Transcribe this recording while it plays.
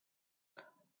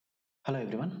Hello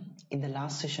everyone. In the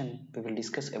last session, we will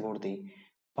discuss about the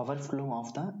power flow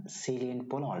of the salient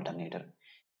pole alternator.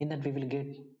 In that, we will get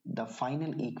the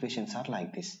final equations are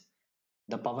like this.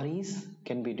 The power is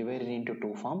can be divided into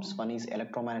two forms. One is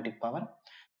electromagnetic power,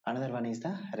 another one is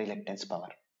the reluctance power.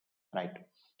 Right.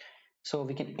 So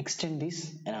we can extend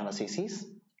this analysis is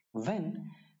when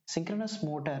synchronous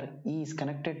motor is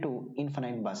connected to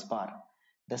infinite bus bar,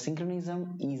 the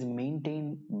synchronism is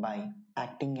maintained by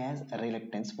acting as a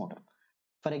reluctance motor.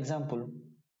 For example,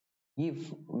 if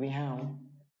we have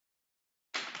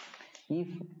if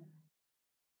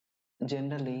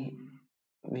generally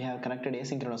we have connected a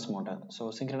synchronous motor,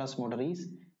 so synchronous motor is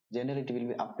generally it will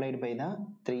be applied by the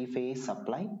three phase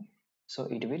supply, so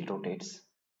it will rotates.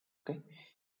 Okay,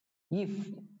 if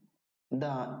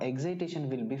the excitation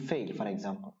will be failed, for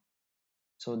example,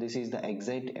 so this is the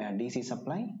DC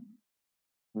supply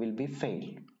will be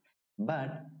failed,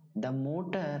 but the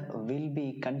motor will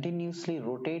be continuously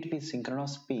rotate with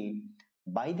synchronous speed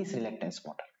by this reluctance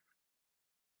motor.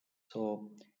 So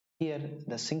here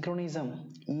the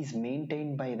synchronism is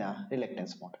maintained by the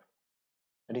reluctance motor.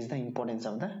 That is the importance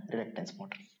of the reluctance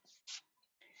motor.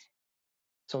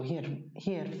 So here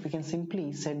we can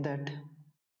simply say that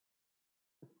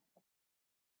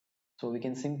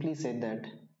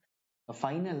the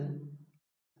final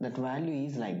that value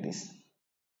is like this.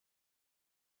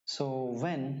 So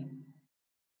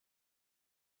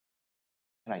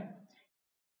right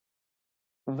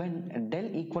when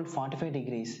del equal 45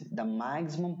 degrees, the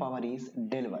maximum power is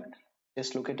delivered.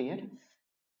 Just look at here.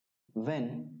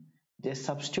 When just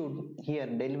substitute here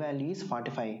del value is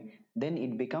 45, then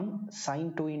it become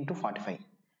sine 2 into 45,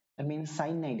 that means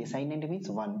sine 90. Sine 90 means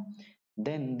 1,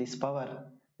 then this power,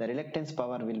 the reluctance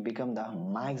power, will become the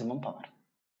maximum power.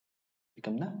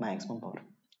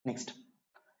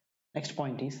 Next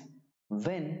point is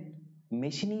when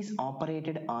machine is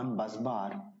operated on bus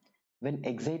bar, when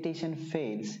excitation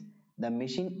fails, the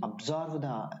machine absorbs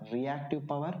the reactive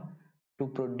power to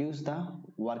produce the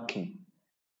working.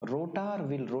 Rotor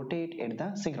will rotate at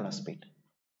the synchronous speed.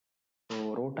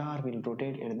 So rotor will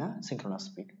rotate at the synchronous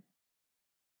speed.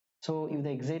 So if the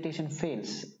excitation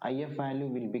fails, IF value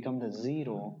will become the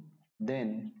 0,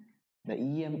 then the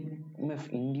EMF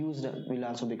induced will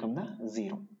also become the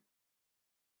 0.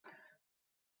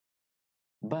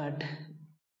 But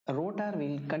rotor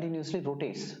will continuously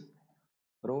rotates.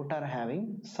 Rotor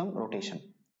having some rotation.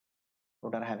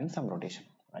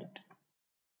 Right?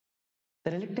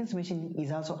 The reluctance machine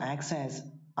is also acts as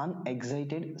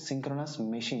unexcited synchronous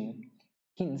machine,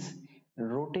 hence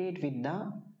rotate with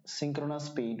the synchronous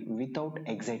speed without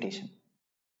excitation.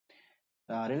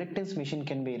 Reluctance machine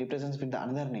can be represented with the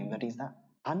another name, that is the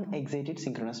unexcited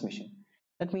synchronous machine.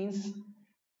 That means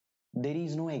there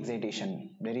is no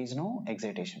excitation.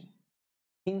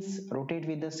 Hence rotate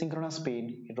with the synchronous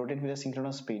speed. It rotate with the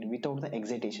synchronous speed without the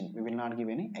excitation. We will not give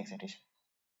any excitation.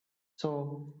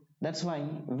 So that's why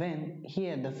when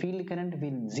here the field current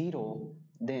will 0,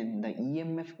 then the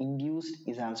EMF induced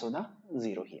is also the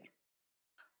 0 here.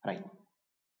 Right.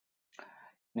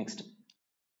 Next,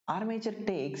 armature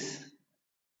takes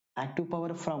active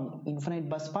power from infinite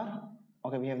bus bar.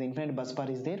 Okay, we have the infinite bus bar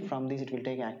is there. From this it will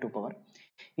take active power.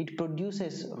 It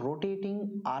produces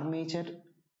rotating armature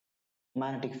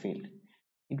magnetic field.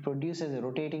 It produces a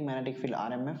rotating magnetic field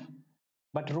RMF,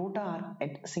 but rotor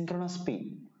at synchronous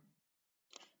speed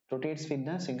rotates with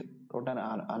the rotor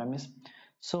RMS.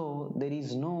 So there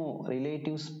is no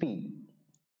relative speed.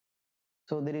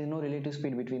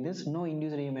 Between this, no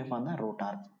induced EMF on the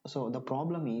rotor. So the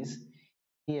problem is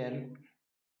here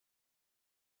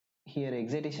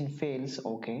excitation fails,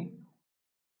 okay,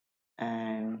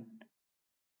 and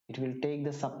it will take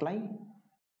the supply.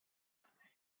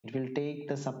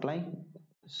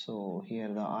 So here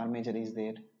the armature is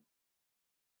there.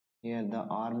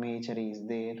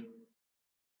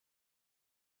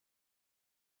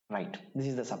 Right, this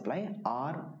is the supply.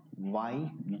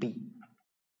 RYB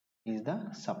is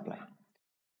the supply.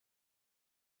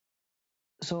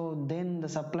 So then the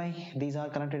supply, these are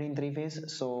connected in three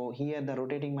phase. So here the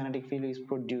rotating magnetic field is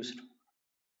produced,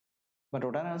 but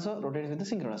rotor also rotates with the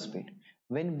synchronous speed.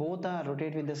 When both are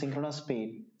rotate with the synchronous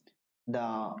speed,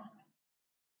 the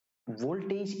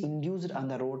voltage induced on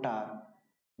the rotor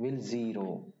will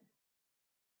 0,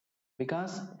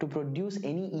 because to produce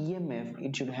any EMF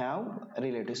it should have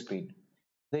relative speed.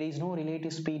 There is no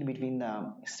relative speed between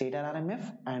the stator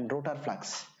RMF and rotor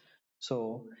flux,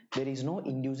 so there is no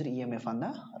induced EMF on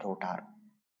the rotor.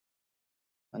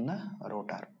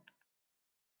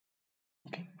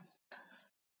 Okay.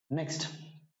 Next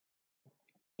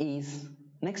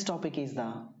topic is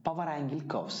the power angle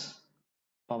curves.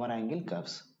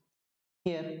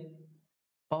 Here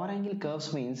Power angle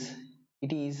curves means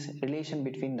it is relation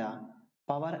between the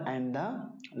power and the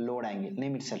load angle.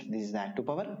 Name itself, this is the active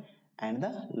power and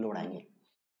the load angle.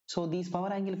 So these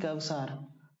power angle curves are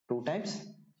two types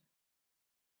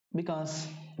because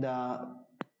the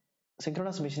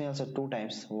synchronous machine also two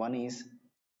types. One is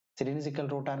cylindrical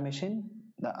rotor machine.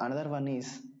 The another one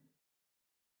is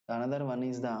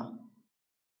the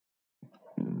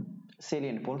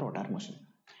salient pole rotor machine.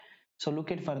 So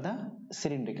look at for the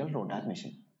cylindrical rotor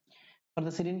machine. For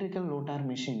the cylindrical rotor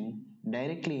machine,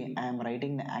 directly I am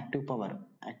writing the active power.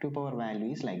 Active power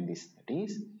value is like this. That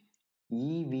is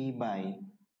EV by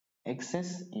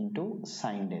XS into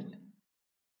sin del.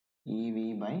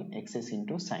 EV by XS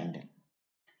into sin del.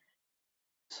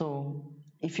 So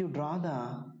if you draw the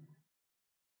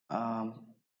um,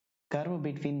 curve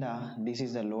between this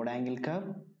is the load angle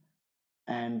curve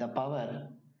and the power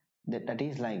that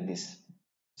is like this.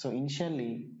 So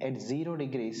initially at 0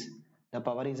 degrees the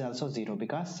power is also 0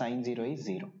 because sine 0 is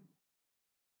 0,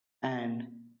 and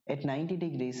at 90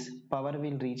 degrees power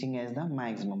will reaching as the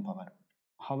maximum power.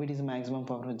 How it is maximum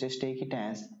power? Just take it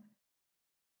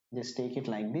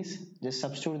like this. Just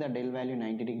substitute the del value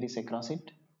 90 degrees across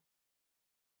it.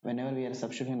 Whenever we are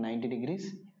substituting 90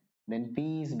 degrees, then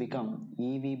P is become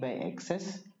EV by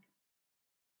XS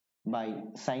by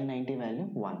sin 90 value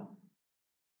 1.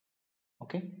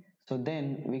 Okay, so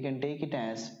then we can take it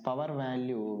as power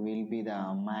value will be the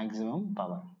maximum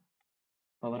power.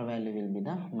 Power value will be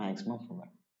the maximum power.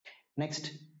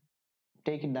 Next,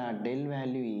 take the del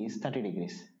value is 30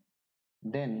 degrees.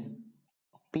 Then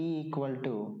P equal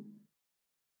to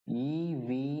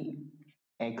EV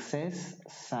XS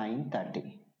sin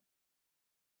 30.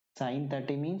 Sin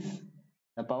 30 means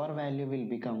the power value will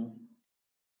become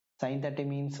sin 30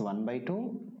 means 1 by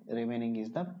 2, remaining is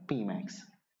the P max.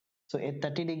 So at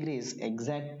 30 degrees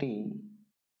exactly,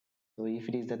 so if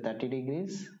it is the 30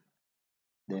 degrees,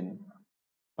 then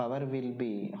power will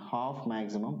be half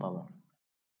maximum power,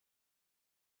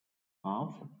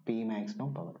 of P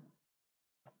maximum power.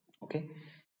 Okay,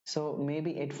 so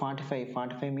maybe at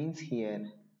 45 means here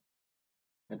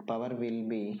that power will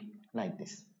be like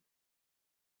this.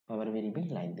 Power will be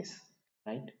like this,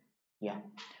 right? Yeah.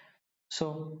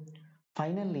 So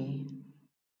finally,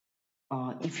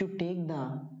 if you take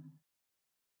the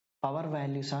power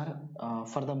values are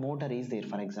for the motor is there,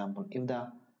 for example, if the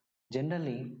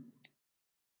generally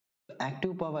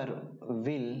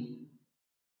will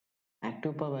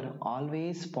active power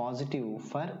always positive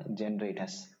for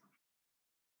generators,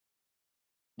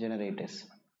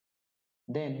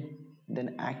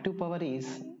 then active power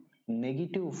is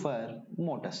negative for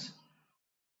motors.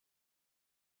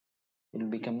 It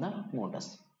will become the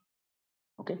motors.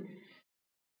 Okay,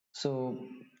 so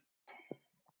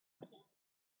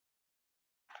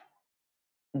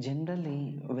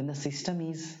generally when the system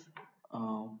is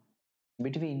uh,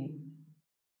 between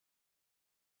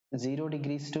 0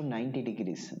 degrees to 90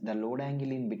 degrees, the load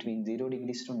angle in between 0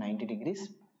 degrees to 90 degrees,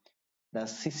 the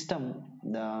system,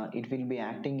 the it will be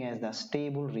acting as the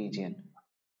stable region.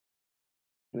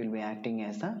 Will be acting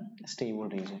as the stable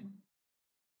region.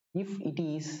 If it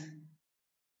is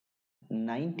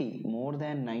 90, more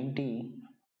than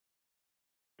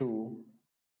to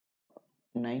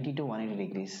 90 to 180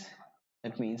 degrees,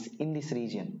 that means in this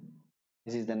region,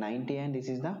 this is the 90 and this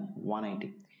is the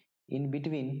 180. In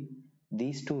between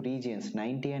these two regions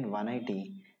 90 and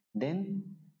 180, then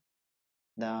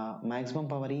the maximum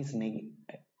power is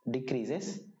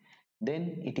decreases,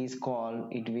 then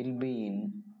it will be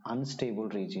in unstable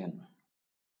region.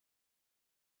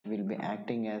 Will be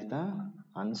acting as the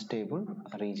unstable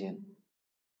region.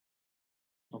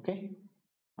 Okay,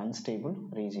 unstable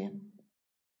region.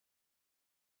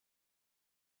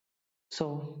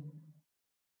 So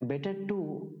better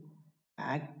to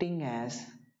acting as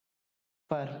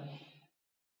for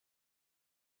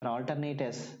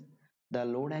alternators, the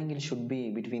load angle should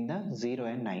be between the 0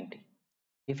 and 90.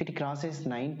 If it crosses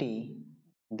 90,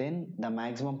 then the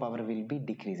maximum power will be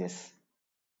decreases.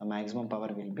 The maximum power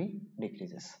will be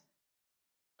decreases.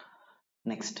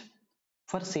 Next,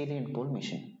 for salient pole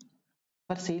machine.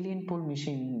 For salient pole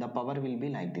machine, the power will be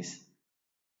like this.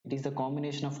 It is the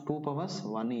combination of two powers.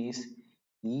 One is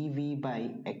EV by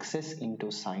XS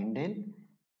into sin del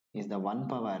is the one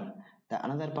power. The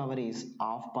another power is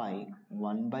half by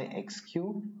 1 by x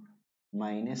cube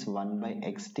minus 1 by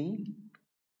xd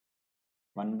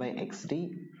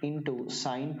into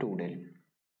sin 2 del.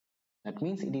 That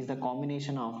means it is the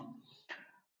combination of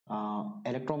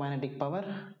electromagnetic power,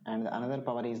 and the another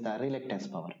power is the reluctance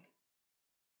power.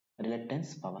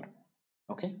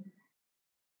 Okay,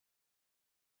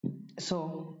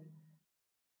 so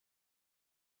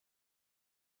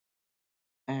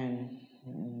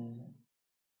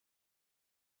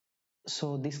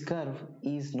So this curve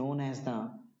is known as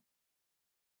the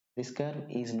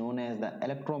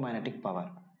electromagnetic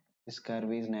power. This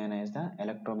curve is known as the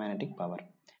electromagnetic power.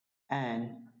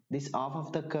 And this half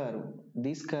of the curve,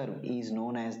 this curve is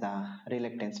known as the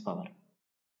reluctance power.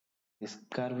 This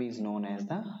curve is known as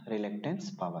the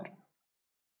reluctance power.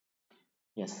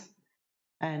 Yes.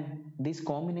 And this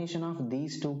combination of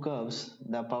these two curves,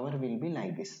 the power will be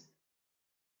like this.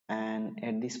 And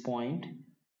at this point,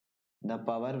 the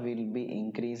power will be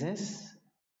increases,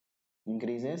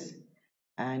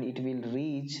 and it will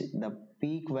reach the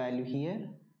peak value here.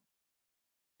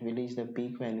 It will reach the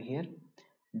peak value here.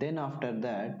 Then after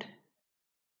that,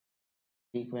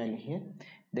 peak value here.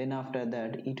 Then after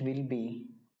that, it will be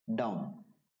down.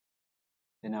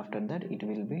 Then after that, it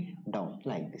will be down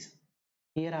like this.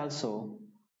 Here also,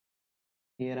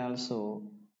 here also,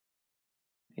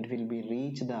 it will be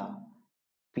reach the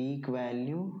peak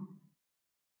value.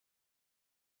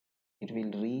 It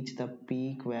will reach the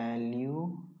peak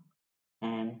value,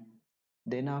 and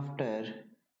then after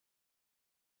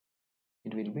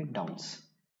it will be downs.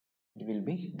 It will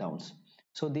be downs.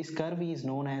 So this curve is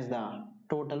known as the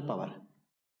total power.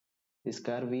 This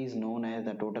curve is known as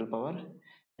the total power.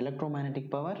 Electromagnetic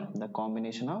power, the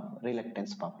combination of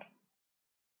reluctance power.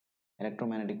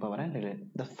 Electromagnetic power and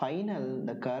the final,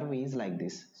 the curve is like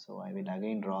this. So I will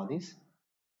again draw this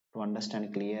to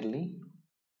understand clearly.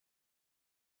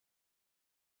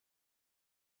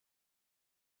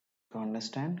 To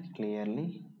understand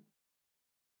clearly,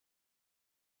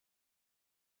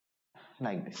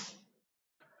 like this.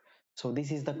 So this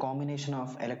is the combination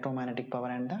of electromagnetic power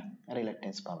and the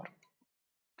reluctance power.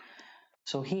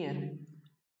 So here,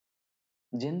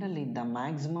 generally the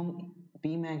maximum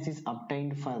Pmax is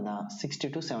obtained for the 60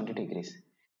 to 70 degrees.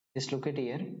 Just look at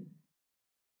here.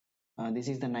 This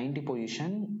is the 90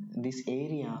 position. This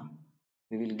area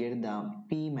we will get the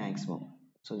P maximum.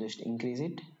 So just increase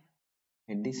it.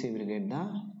 At this we will get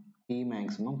the P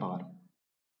maximum power.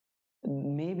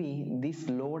 Maybe this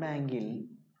load angle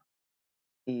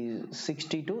is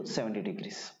 60 to 70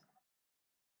 degrees.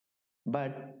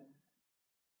 But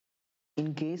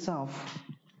in case of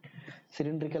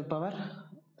cylindrical power,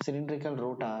 cylindrical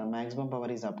rotor, maximum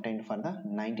power is obtained for the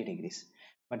 90 degrees.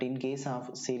 But in case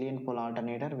of salient pole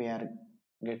alternator, we are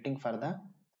getting for the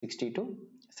 60 to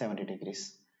 70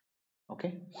 degrees.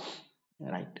 Okay,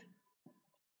 right.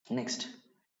 Next,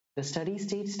 the steady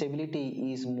state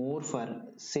stability is more for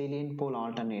salient pole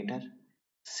alternator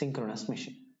synchronous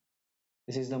machine.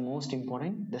 This is the most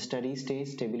important. The steady state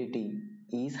stability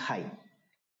is high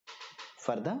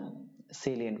for the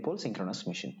salient pole synchronous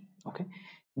machine. Okay,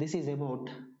 this is about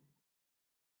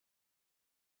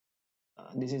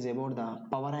the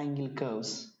power angle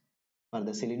curves for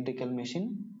the cylindrical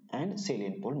machine and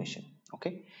salient pole machine.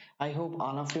 Okay, I hope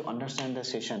all of you understand the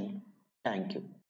session. Thank you.